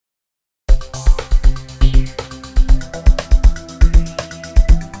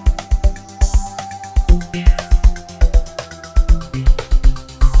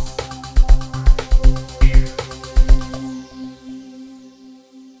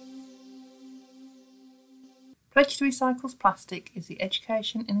Pledge2Recycle's plastic is the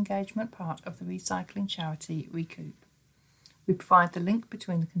education and engagement part of the recycling charity Recoup. We provide the link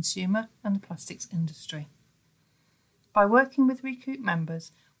between the consumer and the plastics industry. By working with Recoup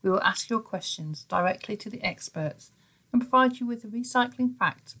members, we will ask your questions directly to the experts and provide you with the recycling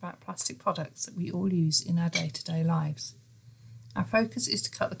facts about plastic products that we all use in our day-to-day lives. Our focus is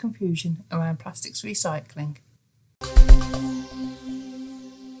to cut the confusion around plastics recycling.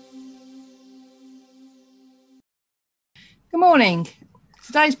 Good morning.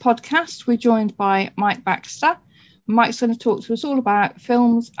 Today's podcast, we're joined by Mike Baxter. Mike's going to talk to us all about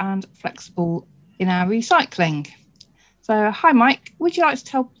films and flexible in our recycling. So, hi Mike, would you like to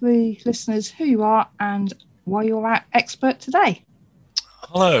tell the listeners who you are and why you're our expert today?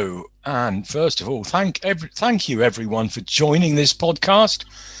 Hello, and first of all, thank you everyone for joining this podcast.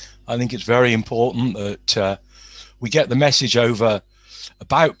 I think it's very important that we get the message over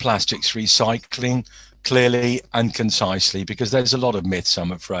about plastics recycling clearly and concisely, because there's a lot of myths,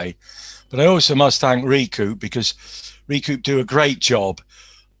 I'm afraid. But I also must thank Recoup, because Recoup do a great job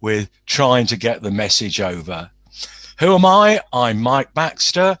with trying to get the message over. Who am I? I'm Mike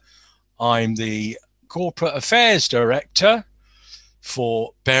Baxter. I'm the Corporate Affairs Director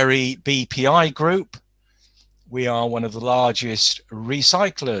for Berry BPI Group. We are one of the largest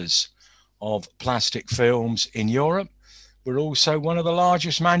recyclers of plastic films in Europe. We're also one of the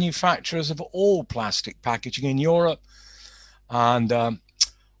largest manufacturers of all plastic packaging in Europe. And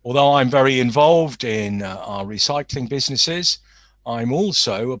although I'm very involved in our recycling businesses, I'm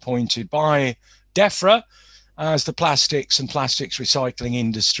also appointed by DEFRA as the plastics and plastics recycling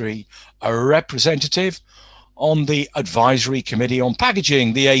industry representative on the Advisory Committee on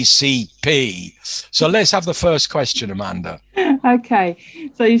Packaging, the ACP. So let's have the first question, Amanda.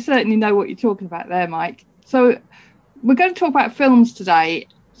 Okay, so you certainly know what you're talking about there, Mike. So we're going to talk about films today.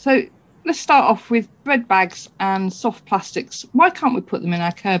 So let's start off with bread bags and soft plastics. Why can't we put them in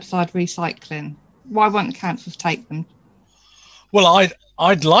our curbside recycling? Why won't the councils take them? Well,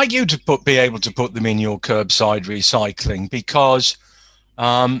 I'd like you to be able to put them in your curbside recycling, because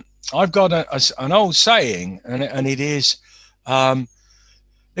I've got an old saying, and it is,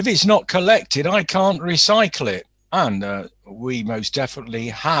 if it's not collected, I can't recycle it. And we most definitely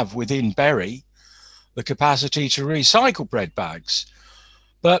have within Berry the capacity to recycle bread bags.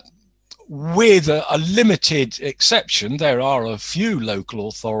 But with a limited exception, there are a few local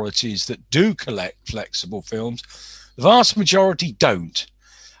authorities that do collect flexible films. The vast majority don't.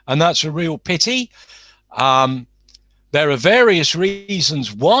 And that's a real pity. There are various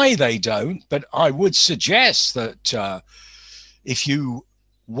reasons why they don't, but I would suggest that if you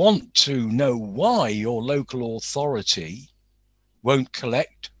want to know why your local authority won't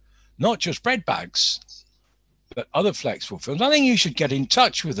collect not just bread bags, but other flexible films, I think you should get in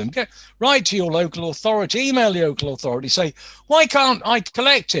touch with them. Write to your local authority, email the local authority, say, why can't I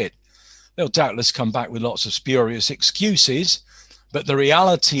collect it? They'll doubtless come back with lots of spurious excuses, but the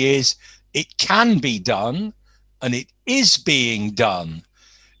reality is it can be done, and it is being done.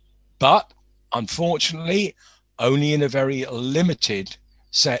 But unfortunately, only in a very limited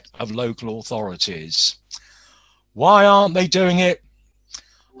set of local authorities. Why aren't they doing it?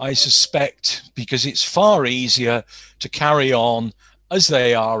 I suspect because it's far easier to carry on as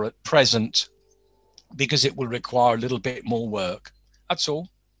they are at present, because it will require a little bit more work. That's all.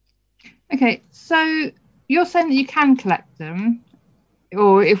 Okay, so you're saying that you can collect them,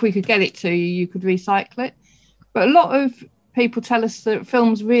 or if we could get it to you, you could recycle it. But a lot of people tell us that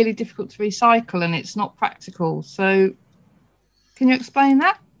film's really difficult to recycle and it's not practical. So can you explain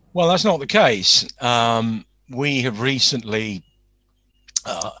that? Well, that's not the case. We have recently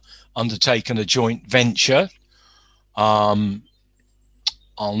undertaken a joint venture, I'll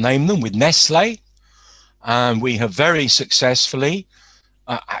name them, with Nestle, and we have very successfully,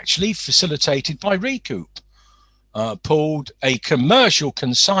 actually facilitated by Recoup, pulled a commercial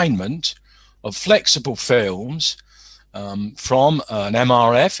consignment of flexible films from an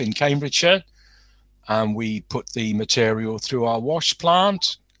MRF in Cambridgeshire, and we put the material through our wash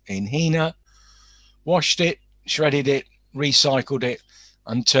plant in Hena, washed it, shredded it, recycled it,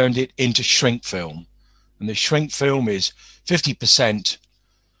 and turned it into shrink film. And the shrink film is 50%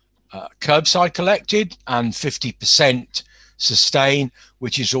 curbside collected and 50% sustain,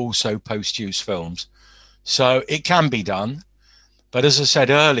 which is also post-use films. So it can be done. But as I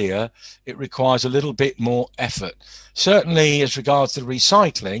said earlier, it requires a little bit more effort. Certainly as regards to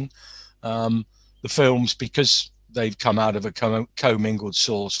recycling, the films, because they've come out of a commingled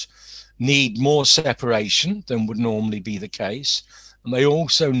source, need more separation than would normally be the case. And they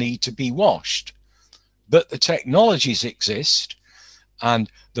also need to be washed. But the technologies exist, and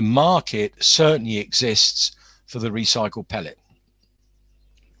the market certainly exists for the recycled pellet.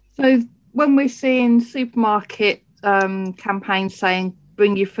 So when we're seeing supermarket campaigns saying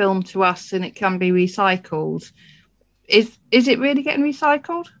bring your film to us and it can be recycled, is it really getting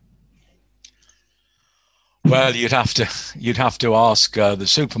recycled? Well, you'd have to ask the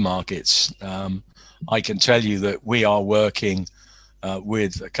supermarkets. I can tell you that we are working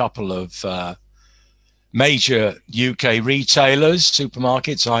with a couple of major UK retailers,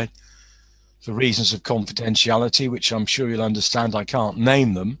 supermarkets. For reasons of confidentiality, which I'm sure you'll understand, I can't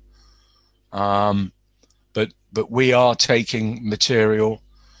name them. But we are taking material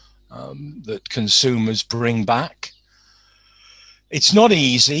that consumers bring back. It's not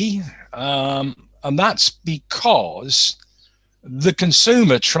easy, and that's because the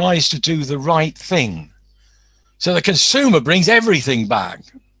consumer tries to do the right thing. So the consumer brings everything back,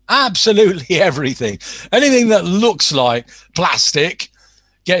 absolutely everything. Anything that looks like plastic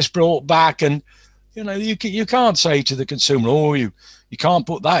gets brought back, and you can't say to the consumer, "Oh, you can't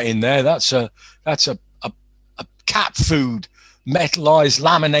put that in there. That's a cat food metallized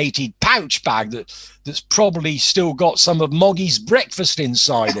laminated pouch bag that's probably still got some of Moggy's breakfast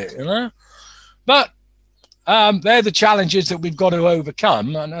inside it." But they're the challenges that we've got to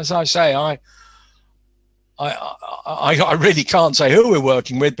overcome. And as I say, I really can't say who we're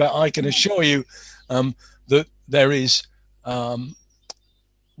working with, but I can assure you that there is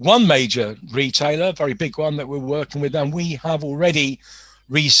one major retailer, very big one, that we're working with, and we have already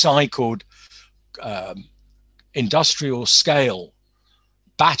recycled industrial scale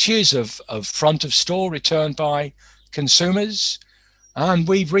batches of front of store returned by consumers, and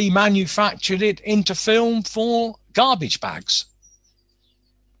we've remanufactured it into film for garbage bags.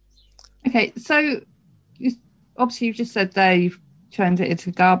 Okay, so obviously you've just said there you've turned it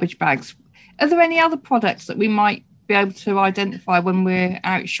into garbage bags. Are there any other products that we might be able to identify when we're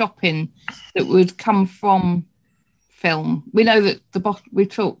out shopping that would come from film? We know that we've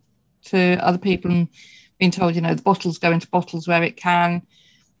talked to other people and been told, the bottles go into bottles where it can.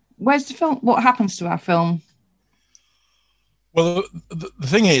 Where's the film? What happens to our film? Well, the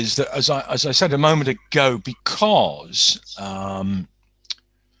thing is that, as I said a moment ago, because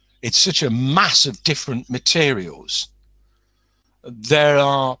it's such a mass of different materials, there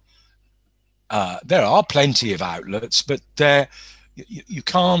are plenty of outlets, but you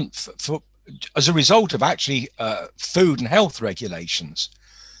can't, as a result of actually food and health regulations,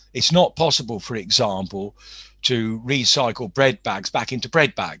 it's not possible, for example, to recycle bread bags back into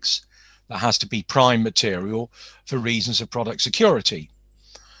bread bags. That has to be prime material for reasons of product security.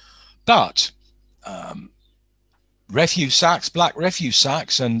 But refuse sacks, black refuse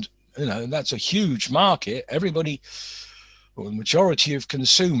sacks, and that's a huge market. Everybody, or the majority of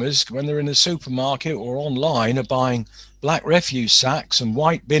consumers, when they're in a supermarket or online, are buying black refuse sacks and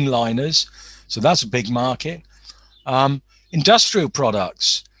white bin liners. So that's a big market. Industrial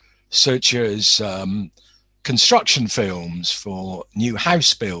products such as construction films for new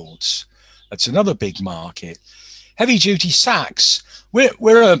house builds. That's another big market. Heavy duty sacks.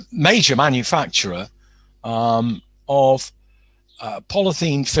 We're a major manufacturer of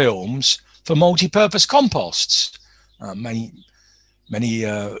polythene films for multi-purpose composts. Many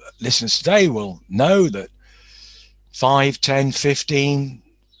listeners today will know that 5, 10, 15,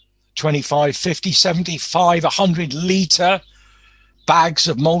 25, 50, 75, 100 litre bags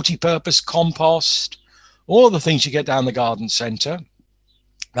of multi-purpose compost, all the things you get down the garden centre.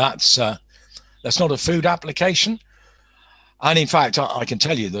 That's not a food application. And in fact, I can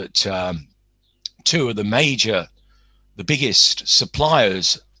tell you that two of the biggest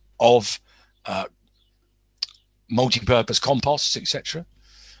suppliers of multi-purpose composts, etc.,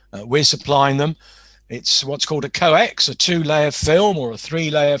 we're supplying them. It's what's called a coex, a 2-layer film or a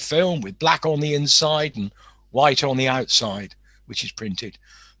 3-layer film with black on the inside and white on the outside, which is printed.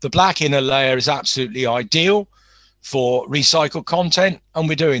 The black inner layer is absolutely ideal for recycled content, and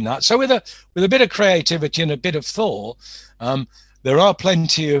we're doing that. So with a bit of creativity and a bit of thought, there are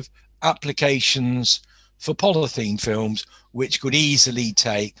plenty of applications for polythene films which could easily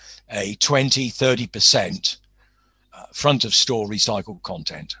take a 20-30% front of store recycled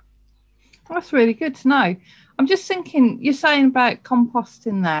content. That's really good to know. I'm just thinking, you're saying about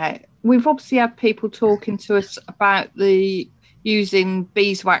composting there. We've obviously had people talking to us about using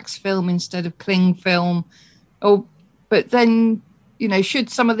beeswax film instead of cling film. But then, should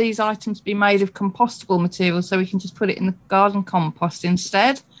some of these items be made of compostable material so we can just put it in the garden compost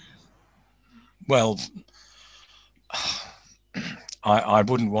instead? Well, I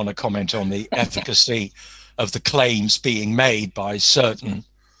wouldn't want to comment on the efficacy of the claims being made by certain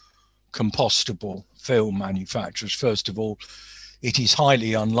compostable film manufacturers. First of all, it is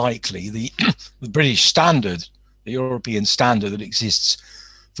highly unlikely. The British standard the European standard that exists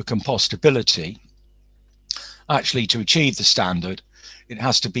for compostability, actually to achieve the standard, it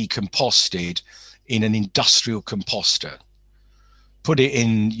has to be composted in an industrial composter. Put it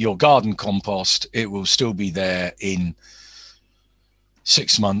in your garden compost, it will still be there in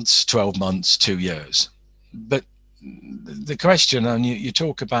 6 months, 12 months, 2 years. But the question, and you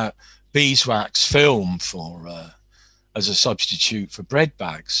talk about beeswax film for as a substitute for bread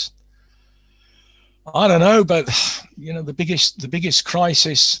bags. I don't know, but the biggest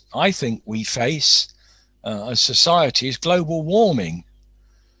crisis I think we face as society is global warming.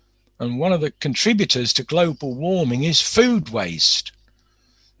 And one of the contributors to global warming is food waste.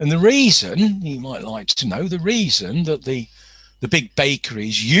 And the reason, you might like to know, the reason that the big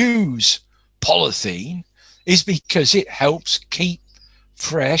bakeries use polythene is because it helps keep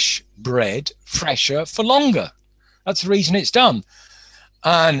fresh bread fresher for longer. That's the reason it's done.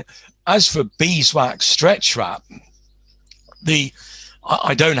 And as for beeswax stretch wrap,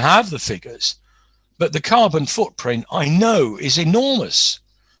 I don't have the figures, but the carbon footprint I know is enormous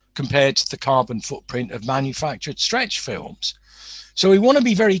compared to the carbon footprint of manufactured stretch films. So we want to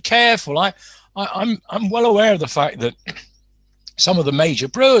be very careful. I'm well aware of the fact that some of the major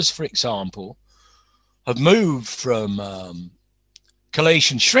brewers, for example, have moved from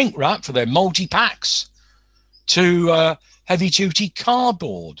collation shrink wrap for their multi-packs to heavy-duty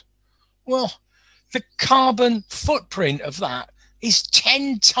cardboard. Well, the carbon footprint of that is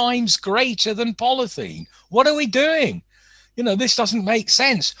 10 times greater than polythene. What are we doing? This doesn't make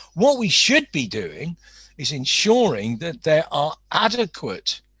sense. What we should be doing is ensuring that there are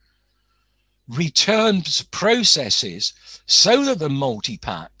adequate returns processes so that the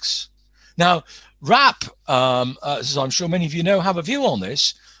multi-packs. Now, WRAP, as I'm sure many of you know, have a view on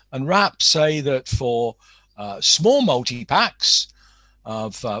this, and WRAP say that for small multi-packs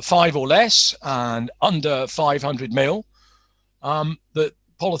of 5 or less and under 500 mil, that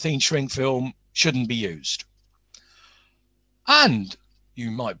polythene shrink film shouldn't be used. And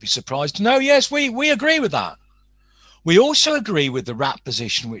you might be surprised to know, yes, we agree with that. We also agree with the WRAP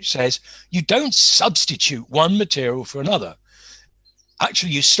position, which says you don't substitute one material for another.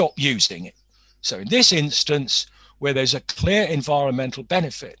 Actually, you stop using it. So in this instance, where there's a clear environmental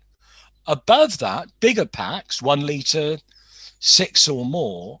benefit, above that, bigger packs, 1 litre, 6 or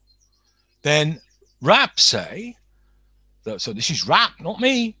more, then WRAP say, so this is WRAP, not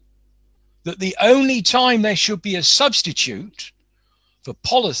me, that the only time there should be a substitute for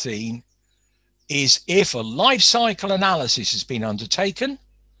polythene is if a life cycle analysis has been undertaken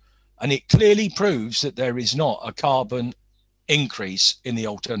and it clearly proves that there is not a carbon increase in the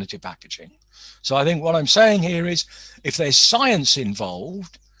alternative packaging. So I think what I'm saying here is, if there's science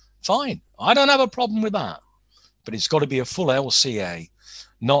involved, fine. I don't have a problem with that. But it's got to be a full LCA,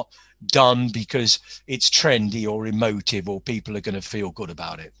 not done because it's trendy or emotive or people are going to feel good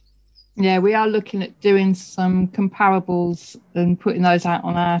about it. Yeah, we are looking at doing some comparables and putting those out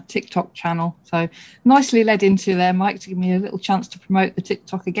on our TikTok channel. So nicely led into there, Mike, to give me a little chance to promote the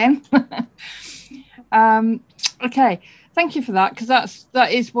TikTok again. Okay, thank you for that, because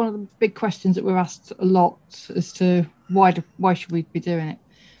that is one of the big questions that we're asked a lot as to why should we be doing it.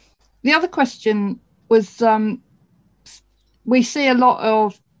 The other question was, we see a lot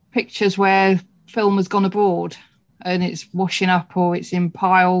of pictures where film has gone abroad and it's washing up or it's in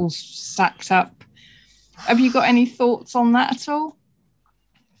piles, sacked up. Have you got any thoughts on that at all?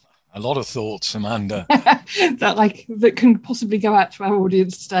 A lot of thoughts, Amanda. that can possibly go out to our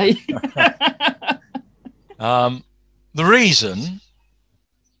audience today. The reason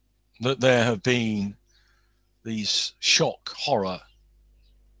that there have been these shock horror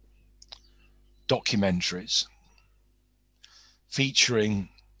documentaries featuring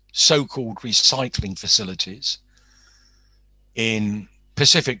so-called recycling facilities in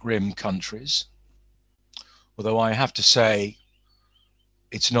Pacific Rim countries, although I have to say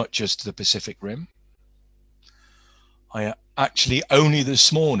it's not just the Pacific Rim. I actually only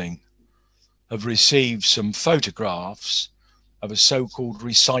this morning have received some photographs of a so-called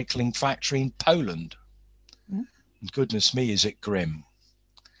recycling factory in Poland. Mm. And goodness me, is it grim.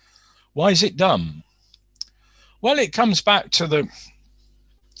 Why is it done? Well, it comes back to the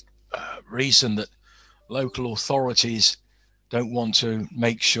reason that local authorities don't want to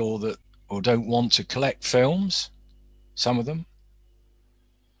make sure that, or don't want to collect films, some of them.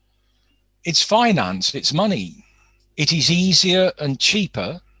 It's finance, it's money. It is easier and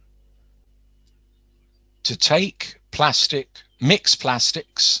cheaper to take plastic, mix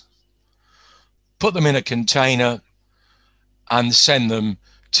plastics, put them in a container and send them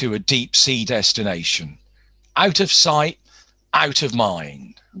to a deep sea destination. Out of sight, out of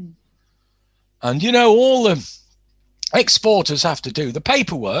mind. Mm. And all the exporters have to do the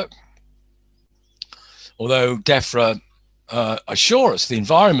paperwork, although DEFRA assure us, the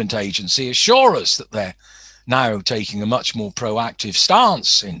Environment Agency assure us that they're now taking a much more proactive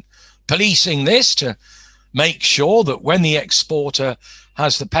stance in policing this to make sure that when the exporter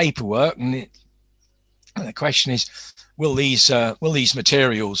has the paperwork, and the question is, will these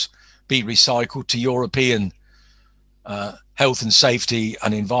materials be recycled to European health and safety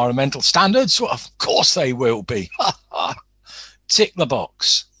and environmental standards? Well, of course they will be. Tick the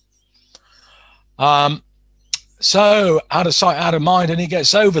box. So out of sight, out of mind, and it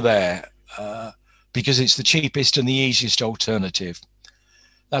gets over there because it's the cheapest and the easiest alternative.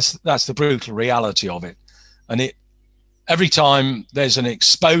 That's the brutal reality of it. And every time there's an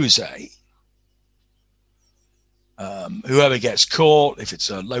expose, whoever gets caught, if it's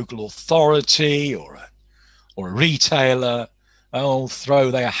a local authority or a retailer, they'll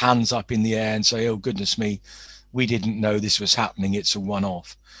throw their hands up in the air and say, "Oh goodness me, we didn't know this was happening. It's a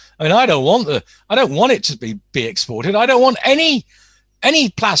one-off." I mean, I don't want it to be exported. I don't want any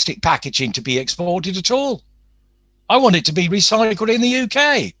plastic packaging to be exported at all. I want it to be recycled in the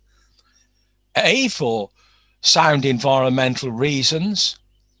UK. A, for sound environmental reasons.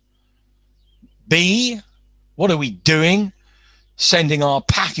 B, what are we doing sending our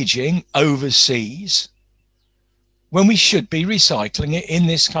packaging overseas when we should be recycling it in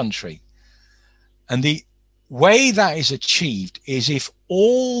this country? And the way that is achieved is if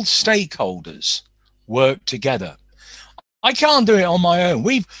all stakeholders work together. I can't do it on my own.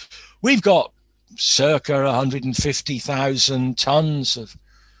 We've got circa 150,000 tons of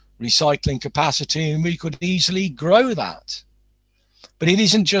recycling capacity, and we could easily grow that. But it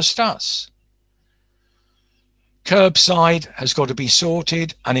isn't just us. Curbside has got to be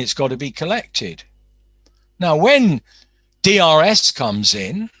sorted and it's got to be collected. Now, when DRS comes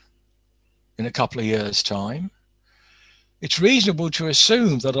in a couple of years' time, it's reasonable to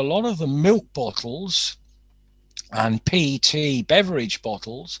assume that a lot of the milk bottles and PET beverage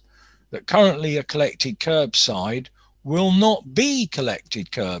bottles that currently are collected curbside will not be collected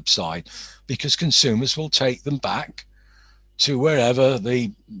curbside because consumers will take them back to wherever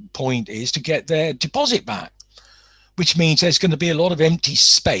the point is to get their deposit back, which means there's going to be a lot of empty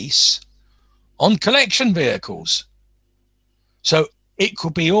space on collection vehicles. So it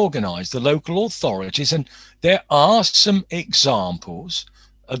could be organised, the local authorities, and there are some examples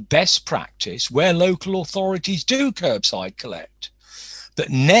of best practice where local authorities do curbside collect.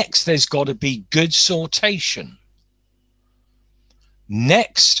 But next, there's got to be good sortation.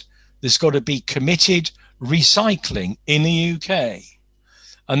 Next, there's got to be committed recycling in the UK.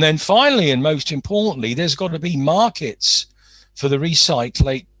 And then finally, and most importantly, there's got to be markets for the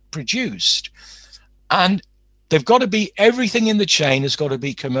recyclate produced. And they've got to be, everything in the chain has got to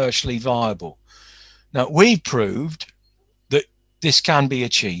be commercially viable. Now, we've proved that this can be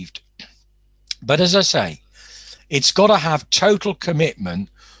achieved. But as I say, it's got to have total commitment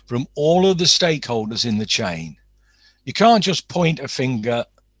from all of the stakeholders in the chain. You can't just point a finger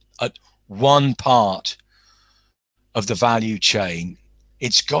at one part of the value chain.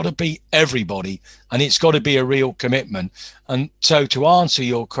 It's got to be everybody, and it's got to be a real commitment. And so to answer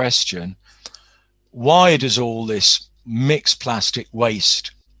your question, why does all this mixed plastic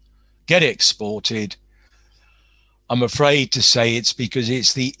waste get exported? I'm afraid to say it's because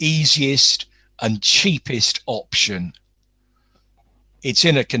it's the easiest and cheapest option. It's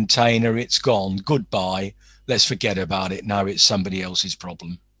in a container, it's gone, goodbye, let's forget about it. Now it's somebody else's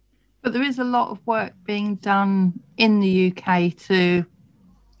problem. But there is a lot of work being done in the UK to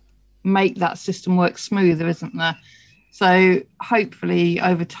make that system work smoother, isn't there? So hopefully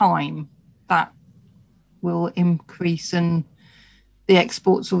over time that will increase and the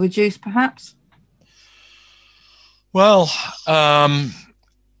exports will reduce, perhaps? Well,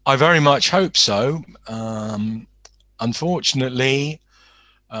 I very much hope so. Unfortunately,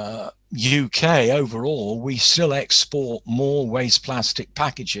 UK overall, we still export more waste plastic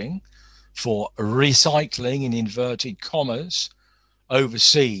packaging for recycling in inverted commas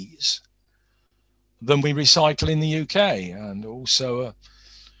overseas than we recycle in the UK, and also a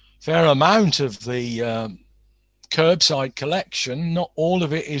fair amount of the curbside collection, not all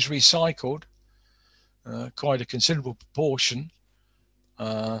of it is recycled, quite a considerable proportion.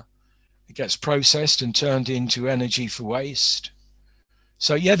 It gets processed and turned into energy for waste.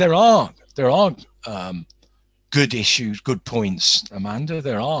 So yeah, there are good issues, good points, Amanda.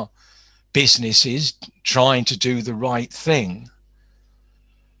 There are businesses trying to do the right thing.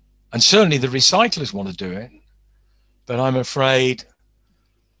 And certainly the recyclers want to do it. But I'm afraid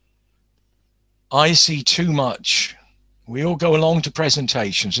I see too much. We all go along to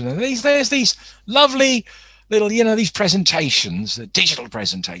presentations and there's these lovely little, you know, these presentations, the digital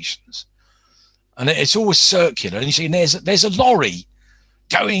presentations, and it's always circular. And you see, there's a lorry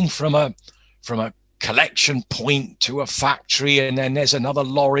going from a collection point to a factory, and then there's another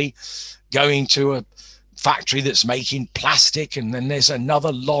lorry going to a factory that's making plastic, and then there's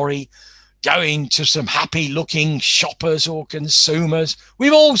another lorry going to some happy looking shoppers or consumers.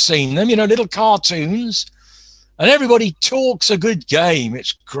 We've all seen them, you know, little cartoons, and everybody talks a good game.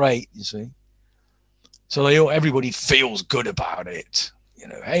 It's great, you see. So everybody feels good about it. You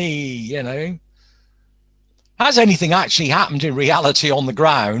know, hey, you know, has anything actually happened in reality on the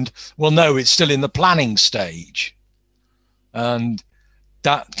ground? Well, no, it's still in the planning stage. And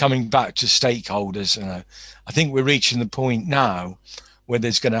that, coming back to stakeholders, you know, I think we're reaching the point now where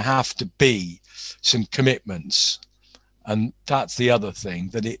there's going to have to be some commitments. And that's the other thing,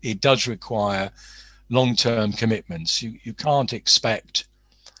 that it does require long-term commitments. You can't expect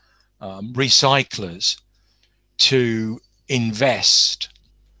recyclers to invest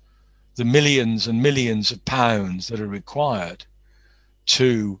the millions and millions of pounds that are required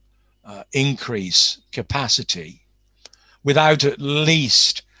to increase capacity without at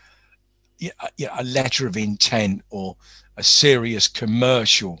least a letter of intent or a serious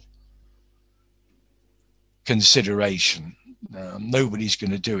commercial consideration. Nobody's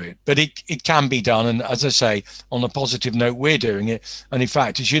going to do it, but it can be done. And as I say, on a positive note, we're doing it. And in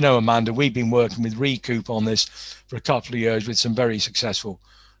fact, as you know, Amanda, we've been working with Recoup on this for a couple of years with some very successful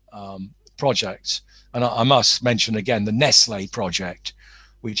projects. And I must mention again the Nestle project,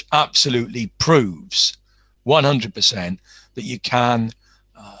 which absolutely proves 100% that you can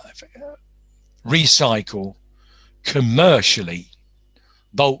recycle commercially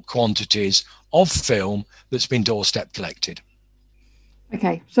bulk quantities of film that's been doorstep collected.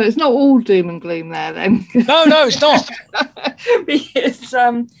 Okay, so it's not all doom and gloom there then. No, it's not. Because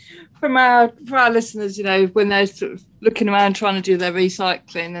for our listeners, you know, when they're sort of looking around trying to do their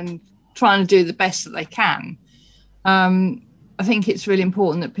recycling and trying to do the best that they can, I think it's really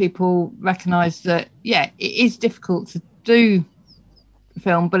important that people recognise that, yeah, it is difficult to do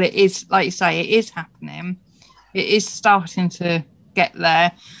film, but it is, like you say, it is happening. It is starting to get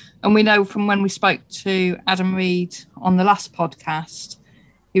there. And we know from when we spoke to Adam Reed on the last podcast,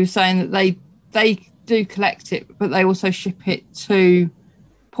 he was saying that they do collect it, but they also ship it to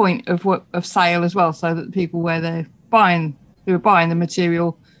point of sale as well, so that the people who are buying the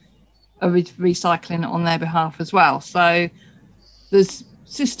material are recycling it on their behalf as well. So there's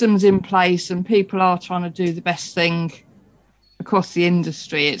systems in place, and people are trying to do the best thing across the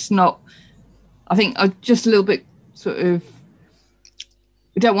industry. It's not, I think, just a little bit sort of,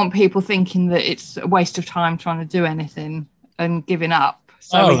 we don't want people thinking that it's a waste of time trying to do anything and giving up.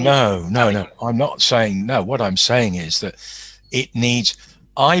 So no. I'm not saying no. What I'm saying is that it needs,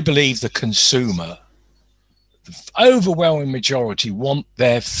 I believe the consumer, the overwhelming majority, want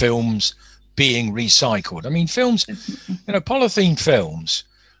their films being recycled. I mean, films, you know, polythene films,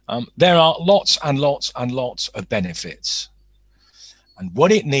 there are lots and lots and lots of benefits. And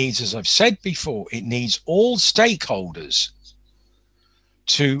what it needs, as I've said before, it needs all stakeholders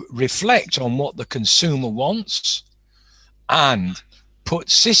to reflect on what the consumer wants and put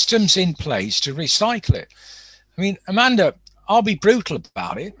systems in place to recycle it. I mean, Amanda, I'll be brutal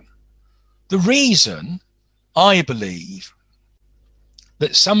about it. The reason I believe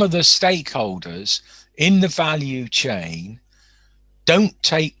that some of the stakeholders in the value chain don't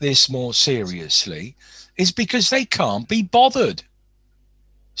take this more seriously is because they can't be bothered.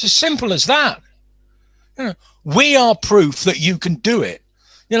 It's as simple as that. You know, we are proof that you can do it.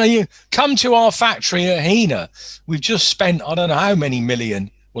 You know, you come to our factory at Hina. We've just spent, I don't know how many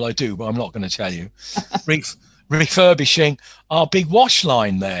million. Well, I do, but I'm not going to tell you. Refurbishing our big wash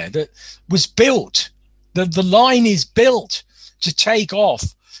line there that was built. The line is built to take off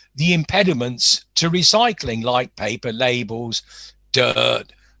the impediments to recycling, like paper labels,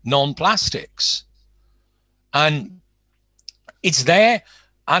 dirt, non-plastics. And it's there,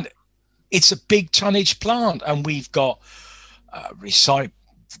 and it's a big tonnage plant. And we've got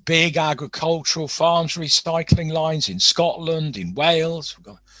big agricultural farms recycling lines in Scotland, in Wales. We've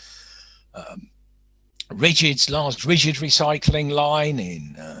got large rigid recycling line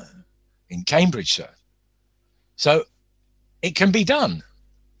in Cambridgeshire. So it can be done,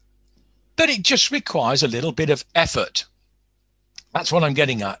 but it just requires a little bit of effort. That's what I'm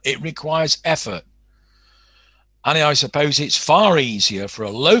getting at. It requires effort. And I suppose it's far easier for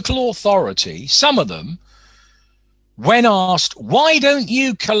a local authority, some of them, when asked, why don't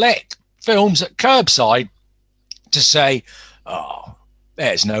you collect films at curbside, to say, oh,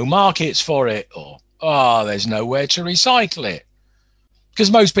 there's no markets for it, or, oh, there's nowhere to recycle it. Because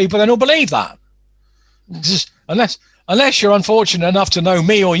most people then will believe that. Just, unless you're unfortunate enough to know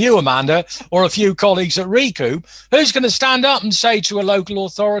me or you, Amanda, or a few colleagues at Recoup, who's going to stand up and say to a local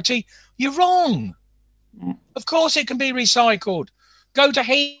authority, you're wrong? Yeah. Of course it can be recycled. Go to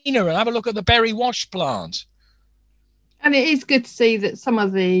Hena and have a look at the berry wash plant. And it is good to see that some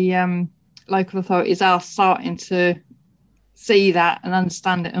of the local authorities are starting to see that and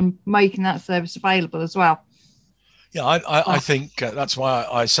understand it and making that service available as well. Yeah, I think that's why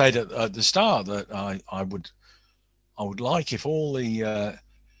I said at the start that I would like if all the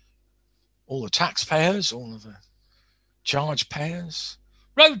taxpayers, all of the charge payers,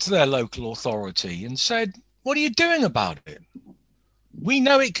 wrote to their local authority and said, "What are you doing about it? We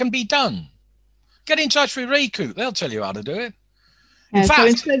know it can be done. Get in touch with Recoup; they'll tell you how to do it." Yeah, in fact, so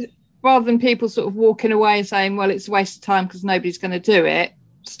instead, rather than people sort of walking away and saying, "Well, it's a waste of time because nobody's going to do it,"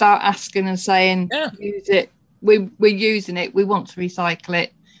 start asking and saying, yeah. Use it. We're using it. We want to recycle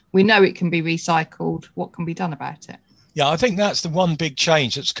it. We know it can be recycled. What can be done about it? Yeah, I think that's the one big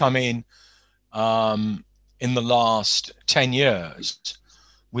change that's come in the last 10 years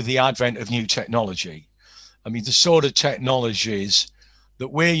with the advent of new technology. I mean, the sort of technologies that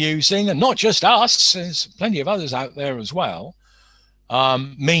we're using, and not just us, there's plenty of others out there as well,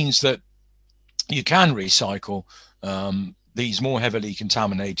 means that you can recycle these more heavily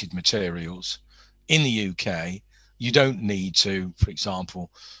contaminated materials in the UK. You don't need to, for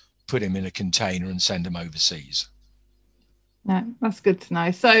example, put them in a container and send them overseas. No, that's good to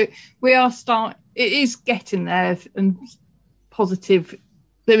know. So we are it is getting there, and positive.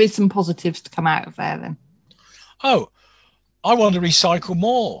 There is some positives to come out of there then. Oh, I want to recycle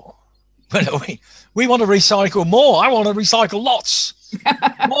more. We want to recycle more. I want to recycle lots.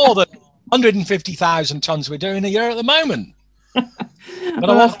 More than 150,000 tons we're doing a year at the moment.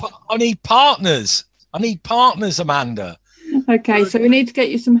 But I need partners. I need partners, Amanda. Okay, so we need to get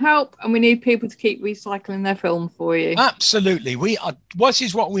you some help, and we need people to keep recycling their film for you. Absolutely. What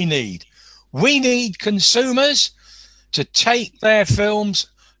is what we need? We need consumers to take their films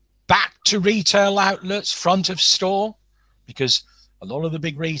back to retail outlets, front of store, because a lot of the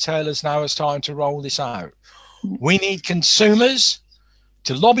big retailers now are starting to roll this out. We need consumers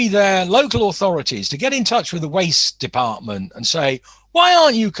to lobby their local authorities to get in touch with the waste department and say, why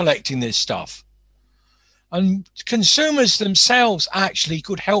aren't you collecting this stuff? And consumers themselves actually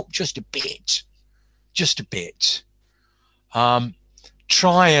could help just a bit.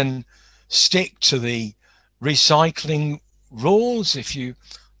 Try and stick to the recycling rules. If you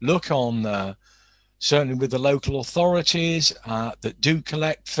look on, certainly with the local authorities that do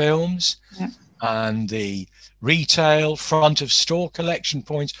collect films, yeah, and the retail front of store collection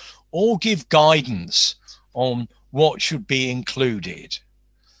points, all give guidance on what should be included.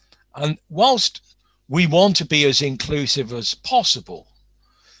 And whilst we want to be as inclusive as possible,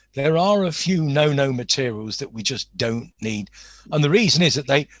 there are a few no-no materials that we just don't need. And the reason is that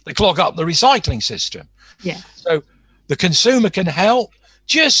they clog up the recycling system. Yeah. So the consumer can help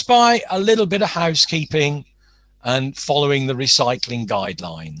just by a little bit of housekeeping and following the recycling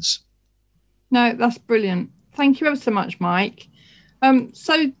guidelines. No, that's brilliant. Thank you ever so much, Mike.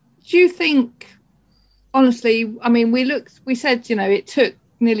 So do you think, honestly, I mean, we said, it took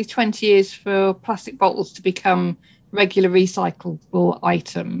nearly 20 years for plastic bottles to become regular recyclable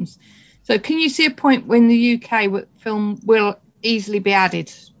items. So can you see a point when the UK film will easily be added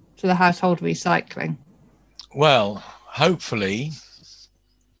to the household recycling? Well, hopefully,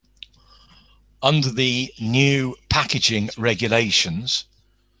 under the new packaging regulations,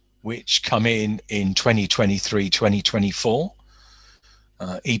 which come in 2023, 2024,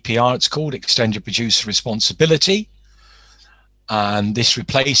 EPR, it's called, Extended Producer Responsibility. And this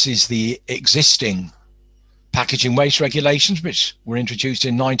replaces the existing packaging waste regulations, which were introduced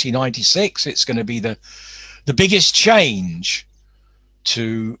in 1996. It's going to be the biggest change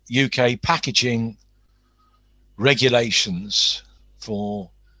to UK packaging regulations for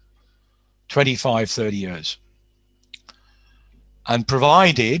 25, 30 years. And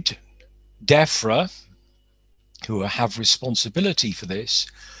provided DEFRA, who have responsibility for this,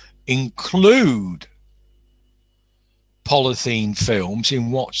 include polythene films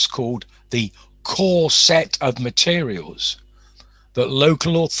in what's called the core set of materials that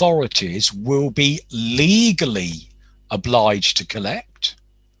local authorities will be legally obliged to collect.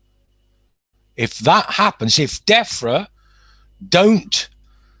 If that happens, if DEFRA don't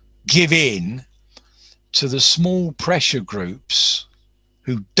give in to the small pressure groups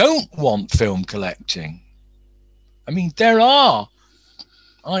who don't want film collecting, I mean, there are,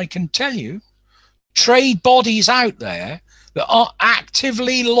 I can tell you, trade bodies out there that are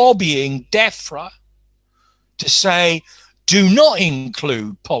actively lobbying DEFRA to say, do not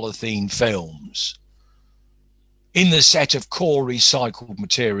include polythene films in the set of core recycled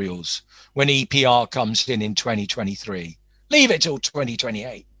materials when EPR comes in 2023. Leave it till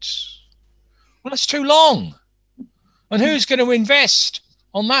 2028. Well, that's too long. And who's going to invest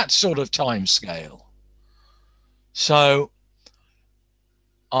on that sort of time scale? So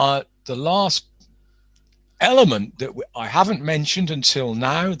the last element that I haven't mentioned until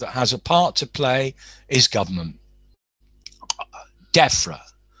now that has a part to play is government. DEFRA.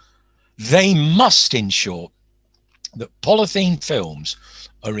 They must ensure that polythene films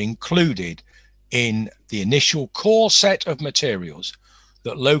are included in the initial core set of materials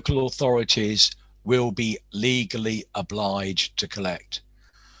that local authorities will be legally obliged to collect.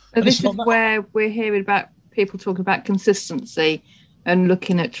 And this is where we're hearing about people talking about consistency and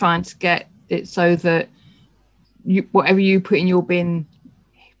looking at trying to get it so that whatever you put in your bin,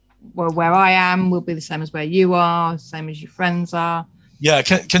 well, where I am will be the same as where you are, same as your friends are. Yeah,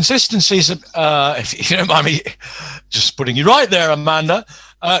 consistency is, if you don't mind me just putting you right there, Amanda,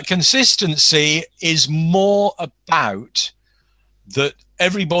 consistency is more about that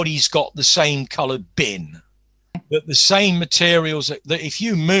everybody's got the same coloured bin, that the same materials, that if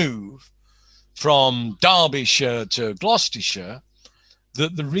you move from Derbyshire to Gloucestershire,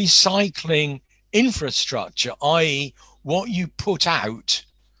 that the recycling infrastructure, i.e. what you put out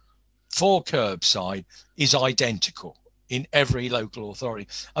for curbside, is identical in every local authority.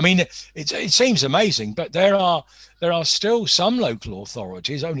 I mean, it seems amazing, but there are still some local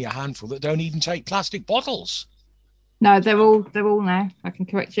authorities, only a handful, that don't even take plastic bottles. No, they're all now. I can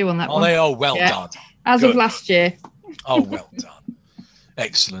correct you on that one. Are they? Oh, well done. As of last year. Oh, well done.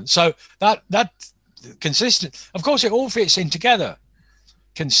 Excellent. So that consistent, of course, it all fits in together.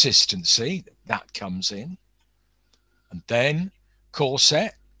 Consistency, that comes in. And then core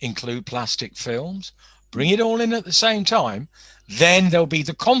set, include plastic films, bring it all in at the same time. Then there'll be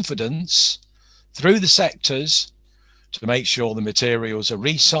the confidence through the sectors to make sure the materials are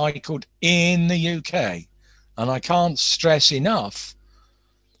recycled in the UK. And I can't stress enough,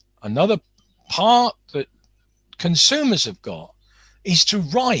 another part that consumers have got is to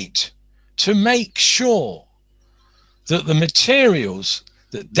write, to make sure that the materials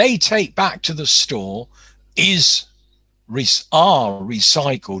that they take back to the store are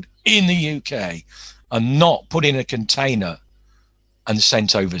recycled in the UK and not put in a container and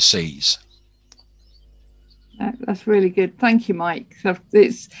sent overseas. That's really good. Thank you, Mike.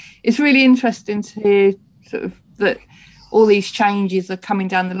 It's really interesting to hear sort of that all these changes are coming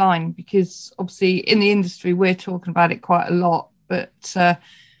down the line, because obviously in the industry we're talking about it quite a lot, but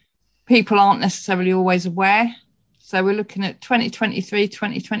people aren't necessarily always aware. So we're looking at 2023,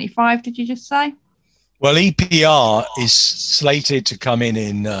 2025, did you just say? Well, EPR is slated to come in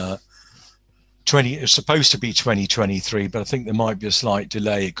it's supposed to be 2023, but I think there might be a slight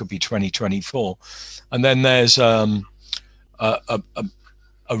delay. It could be 2024. And then there's a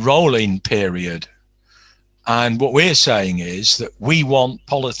rolling period. And what we're saying is that we want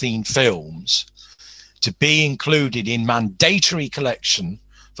polythene films to be included in mandatory collection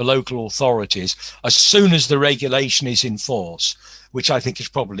for local authorities as soon as the regulation is in force, which I think is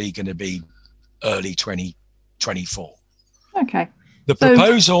probably going to be early 2024. Okay.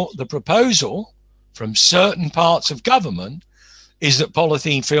 The proposal from certain parts of government is that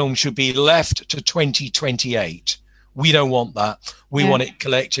polythene film should be left to 2028. We don't want that. We want it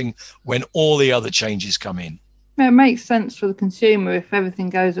collecting when all the other changes come in. It makes sense for the consumer. If everything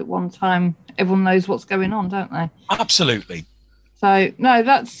goes at one time, everyone knows what's going on, don't they? Absolutely. So, no,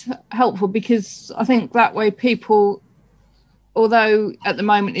 that's helpful, because I think that way people, although at the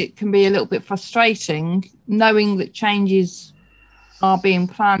moment it can be a little bit frustrating, knowing that changes are being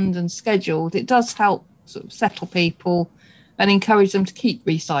planned and scheduled, it does help sort of settle people and encourage them to keep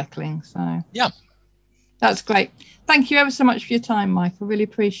recycling. So, yeah, that's great. Thank you ever so much for your time, Mike. I really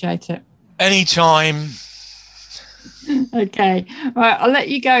appreciate it. Anytime. Okay. All right, I'll let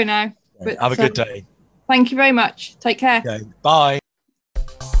you go now. But, have a good day. Thank you very much. Take care. Okay, bye.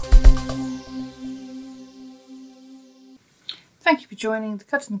 Thank you for joining the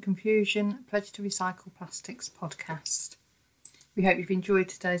Cutting the Confusion Pledge to Recycle Plastics podcast. We hope you've enjoyed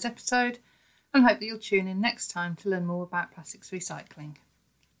today's episode and hope that you'll tune in next time to learn more about plastics recycling.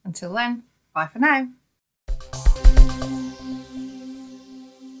 Until then, bye for now.